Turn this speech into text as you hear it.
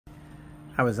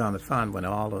I was on the phone when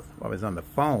all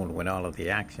of the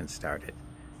action started,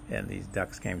 and these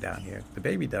ducks came down here. The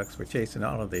baby ducks were chasing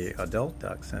all of the adult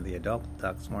ducks, and the adult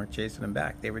ducks weren't chasing them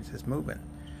back. They were just moving.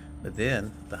 But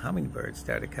then the hummingbirds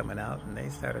started coming out, and they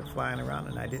started flying around,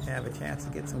 and I didn't have a chance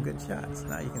to get some good shots.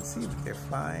 Now you can see that they're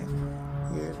flying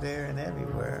here, there, and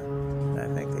everywhere. And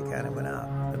I think they kind of went out.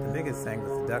 But the biggest thing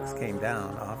was the ducks came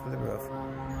down off of the roof.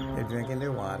 They're drinking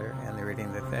their water, and they're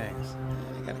eating their things.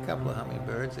 They got a couple of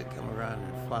hummingbirds that come around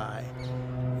and fly,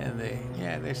 and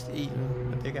they're still eating,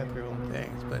 but they got their own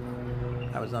things. But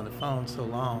I was on the phone so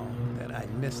long that I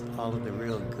missed all of the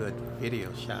real good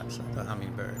video shots of the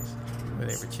hummingbirds, where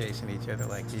they were chasing each other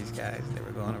like these guys. They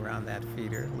were going around that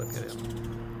feeder. Look at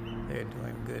them. They're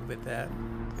doing good with that.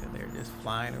 And they're just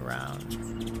flying around,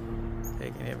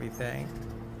 taking everything.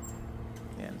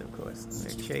 And of course,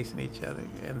 they're chasing each other.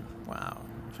 And wow,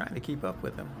 trying to keep up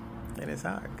with them. And it's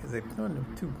hard because they're doing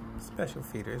two special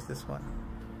feeders, this one.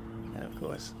 And of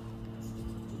course,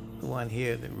 the one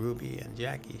here that Ruby and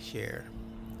Jackie share.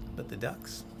 But the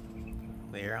ducks,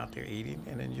 they're out there eating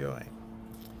and enjoying.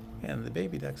 And the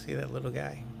baby ducks, see that little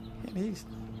guy? And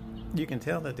you can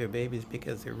tell that they're babies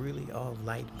because they're really all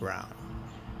light brown.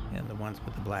 And the ones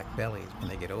with the black bellies, when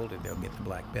they get older, they'll get the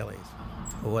black bellies.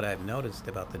 But what I've noticed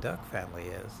about the duck family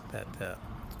is that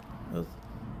those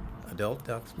adult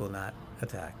ducks will not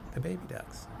attack the baby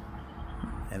ducks.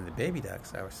 And the baby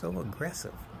ducks are so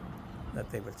aggressive that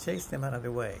they would chase them out of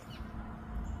their way.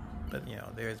 But you know,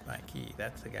 there's my key.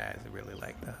 That's the guys that really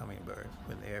like the hummingbirds.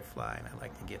 When they're flying, I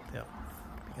like to get them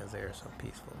because they're so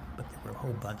peaceful. But there were a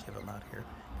whole bunch of them out here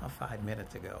about 5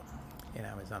 minutes ago. And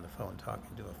I was on the phone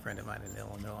talking to a friend of mine in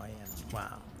Illinois, and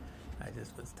wow, I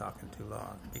just was talking too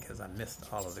long because I missed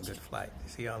all of the good flight. You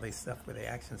see all these stuff where the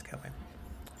action's coming.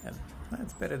 And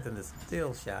that's better than the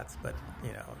still shots, but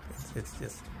you know, it's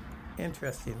just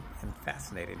interesting and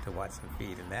fascinating to watch them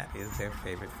feed, and that is their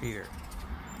favorite feeder.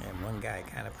 And one guy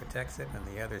kind of protects it,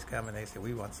 and the others come and they say,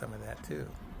 we want some of that too.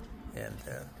 And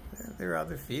there are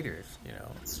other feeders, you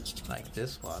know, like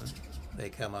this one. They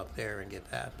come up there and get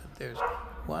that, but there's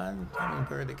one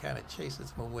hummingbird that kind of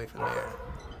chases them away from there.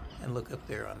 And look up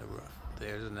there on the roof.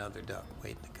 There's another duck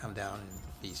waiting to come down and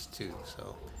feast too.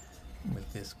 So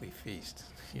with this we feast,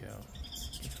 you know,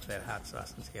 get that hot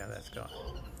sauce and see how that's going.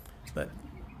 But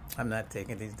I'm not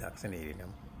taking these ducks and eating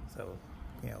them, so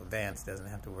you know, Vance doesn't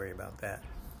have to worry about that.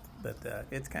 But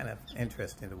it's kind of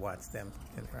interesting to watch them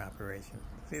in their operation.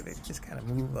 See, they just kind of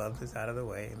move others out of the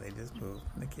way, and they just move,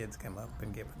 and the kids come up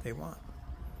and get what they want.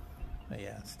 But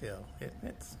yeah, still,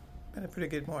 it's been a pretty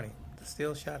good morning. The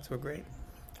still shots were great,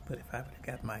 but if I would have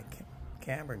got my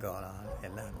camera going on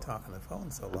and not talk on the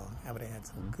phone so long, I would have had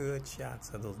some good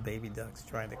shots of those baby ducks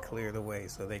trying to clear the way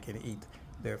so they can eat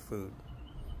their food.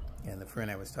 And the friend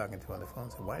I was talking to on the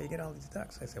phone said, why do you get all these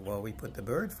ducks? I said, well, we put the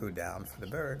bird food down for the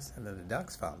birds, and then the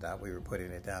ducks found out we were putting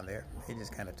it down there. They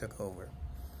just kind of took over.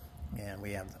 And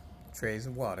we have the trays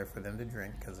of water for them to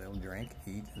drink, because they'll drink,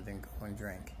 eat, and then go and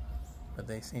drink. But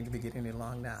they seem to be getting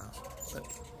along now. But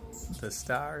the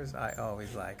stars I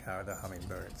always like are the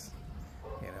hummingbirds.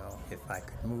 You know, if I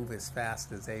could move as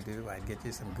fast as they do, I'd get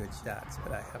you some good shots.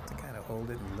 But I have to kind of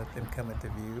hold it and let them come into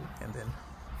view, and then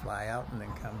fly out and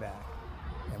then come back.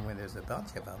 And when there's a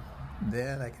bunch of them,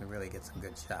 then I can really get some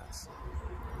good shots.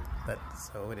 But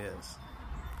so it is.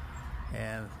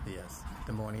 And yes,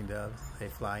 the mourning doves, they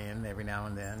fly in every now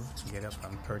and then, get up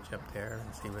on perch up there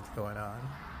and see what's going on.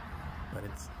 But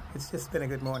it's just been a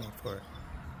good morning for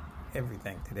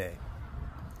everything today.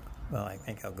 Well, I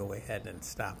think I'll go ahead and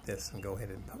stop this and go ahead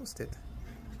and post it.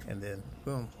 And then,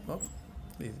 boom, oh,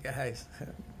 these guys,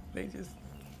 they just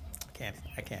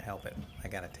I can't help it. I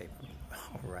gotta tape them.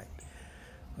 All right.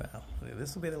 Well,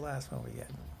 this will be the last one we get.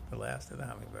 The last of the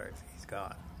hummingbirds. He's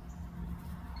gone.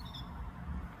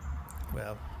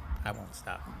 Well, I won't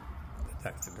stop. The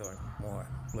ducks are doing more.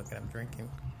 Look at them drinking.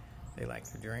 They like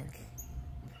to drink.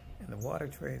 And the water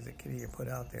trays that Kitty put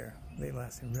out there, they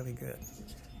lasted really good.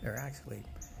 They're actually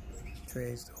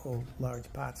trays to hold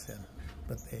large pots in,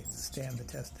 but they stand the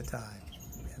test of time,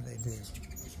 and they do.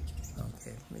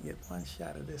 Okay, let me get one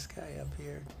shot of this guy up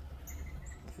here,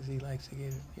 because he likes to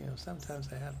get, you know, sometimes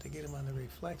I have to get him on the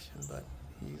reflection, but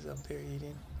he's up there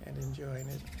eating and enjoying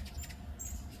it.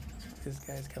 This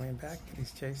guy's coming back,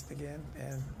 he's chased again,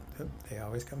 and they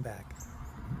always come back.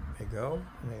 They go,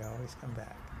 and they always come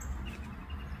back.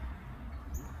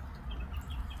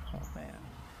 Oh man,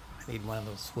 I need one of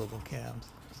those swivel cams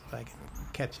so I can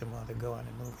catch them while they're going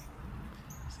and moving.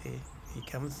 See, he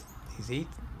comes, he's eating,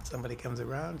 somebody comes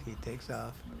around, he takes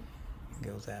off, and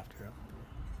goes after him.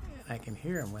 And I can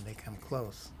hear them when they come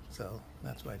close, so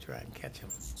that's why I try and catch them.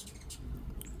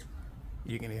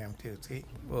 You can hear him too. See?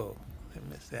 Whoa, I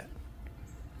missed that.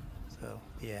 So,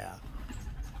 yeah.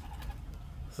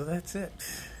 So that's it.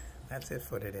 That's it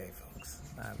for today, folks.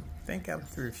 I think I'm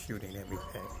through shooting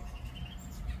everything.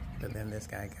 But then this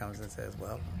guy comes and says,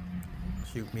 well,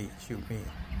 shoot me.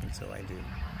 And so I do.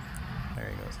 There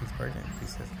he goes. He's perching. He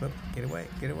says, look, get away.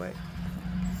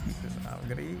 He says, I'm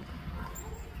going to eat.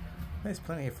 There's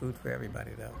plenty of food for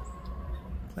everybody, though.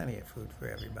 Plenty of food for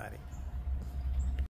everybody.